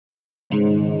Welcome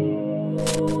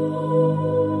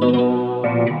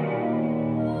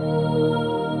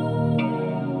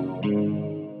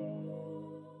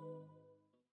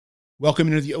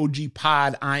into the OG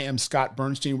Pod. I am Scott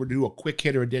Burnstein. We're going to do a quick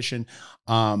hitter edition.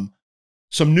 Some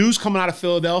news coming out of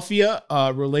Philadelphia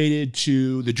related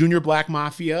to the Junior Black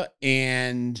Mafia.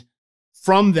 And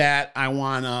from that, I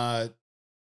want to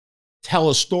tell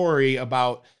a story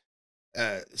about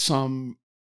an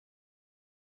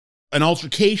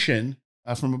altercation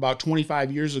from about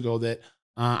 25 years ago that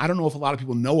I don't know if a lot of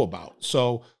people know about.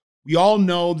 So we all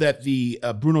know that the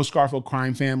Bruno Scarfo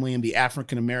crime family and the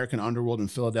African-American underworld in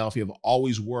Philadelphia have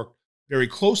always worked very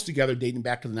close together, dating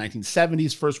back to the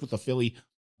 1970s, first with the Philly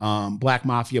Black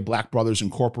Mafia, Black Brothers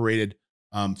Incorporated,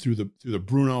 through the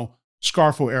Bruno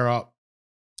Scarfo era.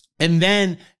 And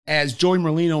then as Joey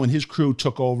Merlino and his crew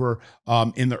took over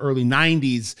in the early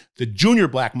 90s, the Junior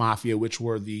Black Mafia, which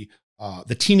were the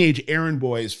teenage errand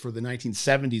boys for the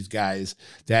 1970s guys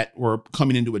that were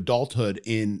coming into adulthood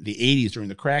in the 80s during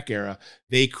the crack era,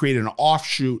 they created an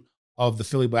offshoot of the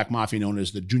Philly Black Mafia known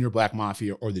as the Junior Black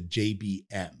Mafia, or the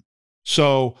JBM.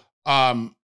 So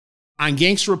on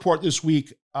Gangster Report this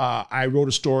week, I wrote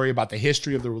a story about the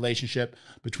history of the relationship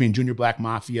between Junior Black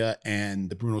Mafia and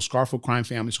the Bruno Scarfo crime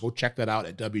family. So go check that out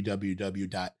at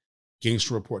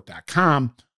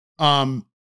www.gangsterreport.com.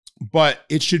 But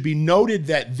it should be noted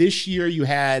that this year you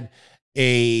had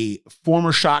a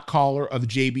former shot caller of the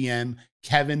JBM,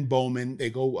 Kevin Bowman,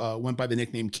 went by the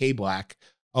nickname K Black,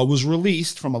 was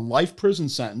released from a life prison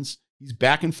sentence. He's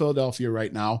back in Philadelphia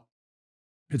right now.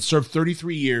 Had served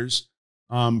 33 years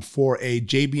for a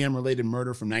JBM-related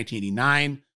murder from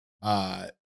 1989.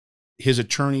 His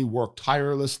attorney worked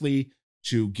tirelessly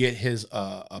to get his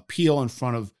appeal in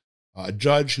front of a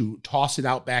judge who tossed it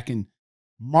out back in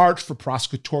March for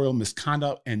prosecutorial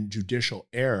misconduct and judicial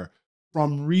error.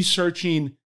 From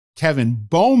researching Kevin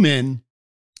Bowman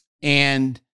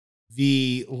and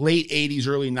the late 80s,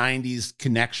 early 90s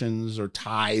connections or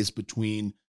ties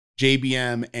between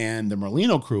JBM and the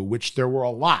Merlino crew, which there were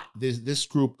a lot. This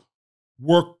group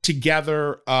worked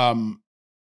together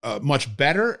much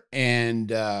better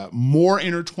and more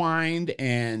intertwined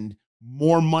and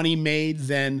more money made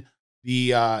than the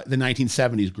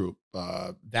 1970s group.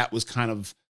 That was kind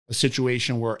of a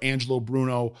situation where Angelo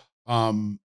Bruno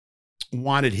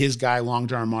wanted his guy, Long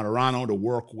John Martorano, to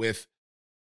work with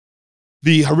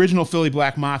the original Philly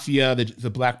Black Mafia, the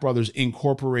Black Brothers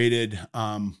Incorporated,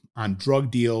 on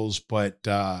drug deals, but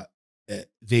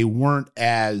they weren't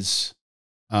as,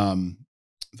 the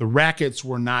rackets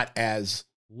were not as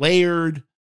layered.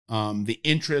 The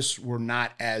interests were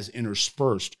not as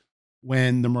interspersed.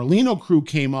 When the Merlino crew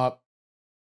came up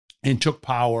and took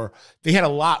power, they had a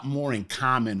lot more in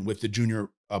common with the Junior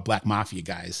Black Mafia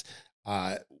guys.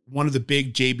 One of the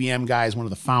big JBM guys, one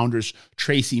of the founders,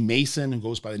 Tracy Mason, who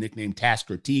goes by the nickname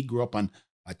Tasker T, grew up on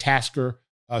Tasker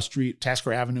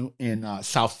Avenue in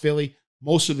South Philly.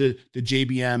 Most of the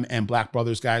JBM and Black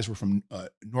Brothers guys were from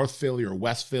North Philly or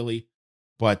West Philly,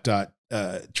 but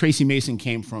Tracy Mason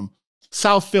came from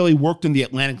South Philly, worked in the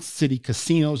Atlantic City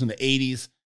casinos in the 80s,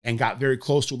 and got very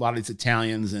close to a lot of these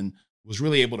Italians and was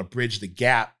really able to bridge the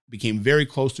gap, became very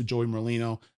close to Joey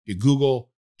Merlino. If you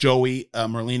Google Joey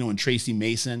Merlino and Tracy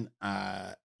Mason,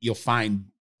 you'll find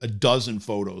a dozen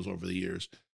photos over the years.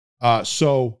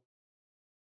 So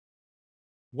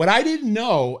what I didn't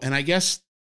know, and I guess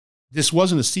this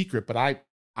wasn't a secret, but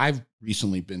I've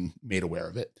recently been made aware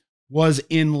of it, was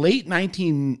in the late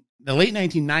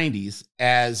 1990s,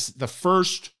 as the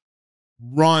first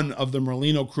run of the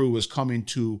Merlino crew was coming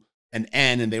to an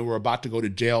end and they were about to go to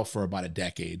jail for about a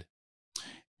decade.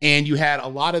 And you had a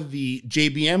lot of the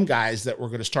JBM guys that were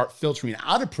going to start filtering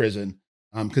out of prison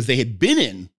because they had been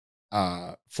in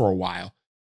for a while.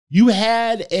 You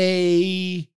had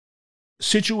a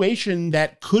situation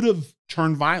that could have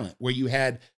turned violent, where you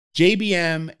had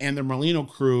JBM and the Merlino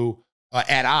crew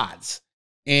at odds.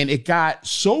 And it got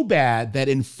so bad that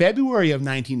in February of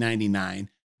 1999,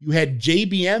 you had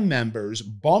JBM members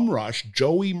bum rush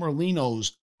Joey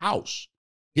Merlino's house,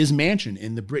 his mansion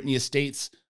in the Brittany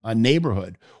Estates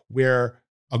neighborhood, where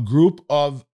a group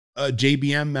of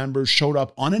JBM members showed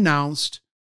up unannounced,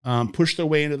 pushed their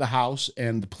way into the house,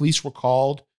 and the police were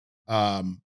called. I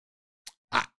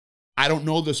don't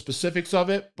know the specifics of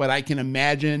it, but I can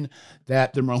imagine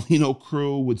that the Merlino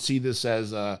crew would see this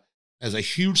as a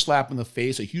huge slap in the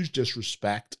face, a huge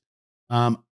disrespect.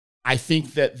 I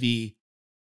think that the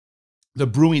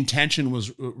brewing tension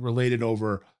was related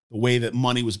over the way that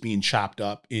money was being chopped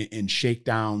up in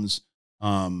shakedowns,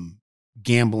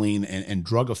 gambling, and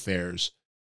drug affairs.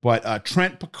 But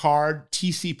Trent Picard,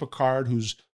 TC Picard,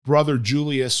 whose brother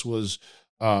Julius was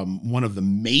one of the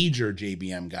major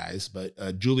JBM guys,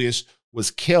 but Julius was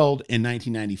killed in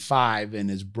 1995, and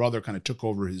his brother kind of took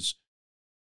over his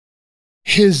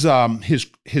JBM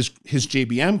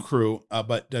crew.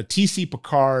 But TC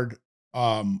Picard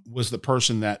was the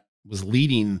person that was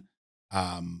leading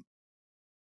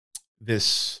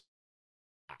this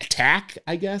attack,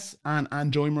 I guess,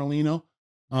 on Joey Merlino.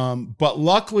 But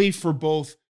luckily for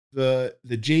both the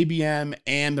JBM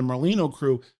and the Merlino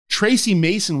crew, Tracy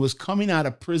Mason was coming out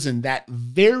of prison that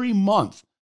very month.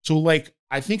 So, like,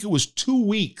 I think it was 2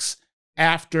 weeks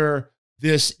after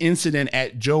this incident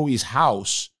at Joey's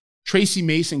house, Tracy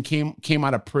Mason came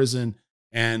out of prison,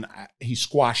 and he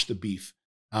squashed the beef.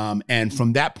 And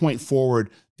from that point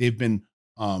forward, they've been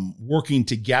working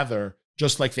together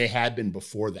just like they had been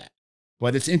before that.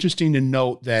 But it's interesting to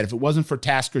note that if it wasn't for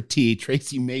Tasker T,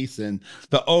 Tracy Mason,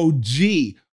 the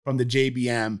OG from the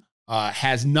JBM,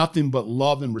 has nothing but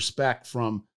love and respect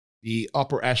from the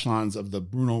upper echelons of the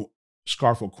Bruno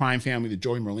Scarfo crime family, the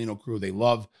Joey Merlino crew. They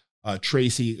love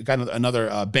Tracy. Got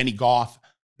another Benny Goff,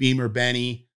 Beamer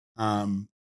Benny,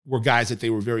 were guys that they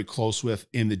were very close with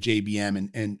in the JBM.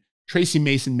 And Tracy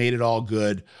Mason made it all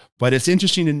good. But it's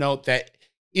interesting to note that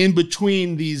in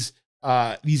between these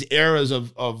eras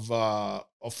of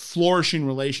flourishing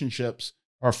relationships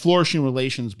or flourishing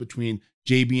relations between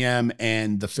JBM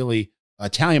and the Philly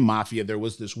Italian Mafia, there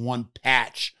was this one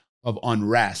patch of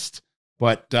unrest.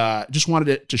 But just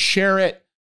wanted to share it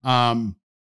and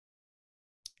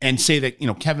say that, you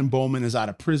know, Kevin Bowman is out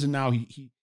of prison now.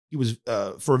 He was,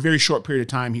 for a very short period of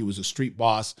time, he was a street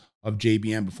boss of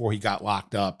JBM before he got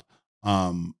locked up.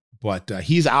 But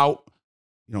he's out.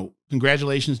 You know,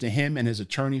 congratulations to him and his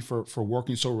attorney for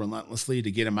working so relentlessly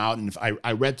to get him out. And if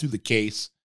I read through the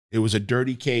case, it was a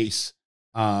dirty case.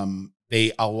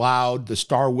 They allowed, the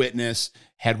star witness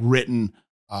had written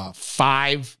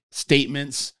 5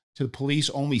 statements to the police,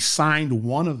 only signed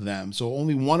one of them. So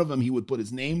only one of them he would put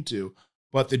his name to.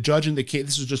 But the judge in the case,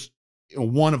 this is just, you know,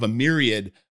 one of a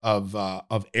myriad of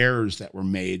errors that were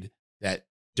made that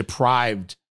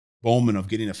deprived Bowman of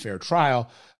getting a fair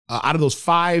trial. Out of those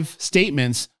 5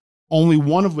 statements, only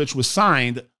one of which was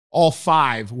signed. All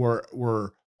 5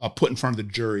 were put in front of the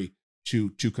jury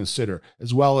to consider,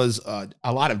 as well as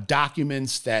a lot of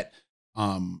documents that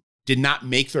did not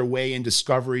make their way in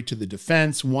discovery to the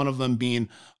defense. One of them being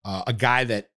a guy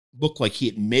that looked like he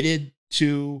admitted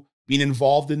to being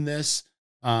involved in this,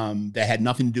 that had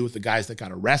nothing to do with the guys that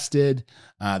got arrested.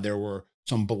 There were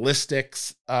some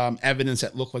ballistics evidence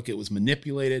that looked like it was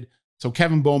manipulated. So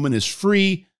Kevin Bowman is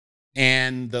free,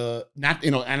 and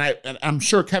I'm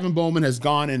sure Kevin Bowman has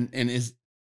gone and is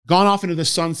gone off into the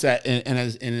sunset and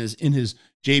is in his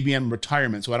JBM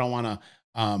retirement. So I don't want to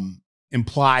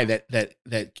imply that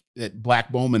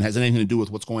Black Bowman has anything to do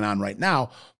with what's going on right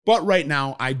now. But right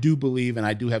now, I do believe, and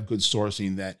I do have good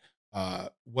sourcing, that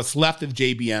what's left of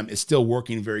JBM is still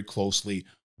working very closely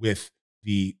with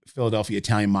the Philadelphia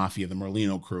Italian Mafia, the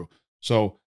Merlino crew.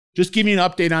 So just giving you an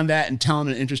update on that and telling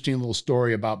an interesting little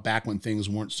story about back when things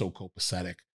weren't so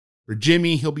copacetic. For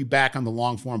Jimmy, he'll be back on the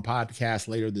long form podcast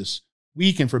later this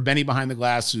week. And for Benny Behind the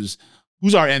Glass, who's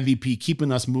our MVP,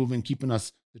 keeping us moving, keeping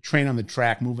us the train on the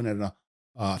track, moving at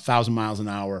 1,000 miles an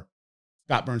hour.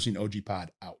 Scott Burnstein, OG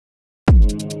Pod, out.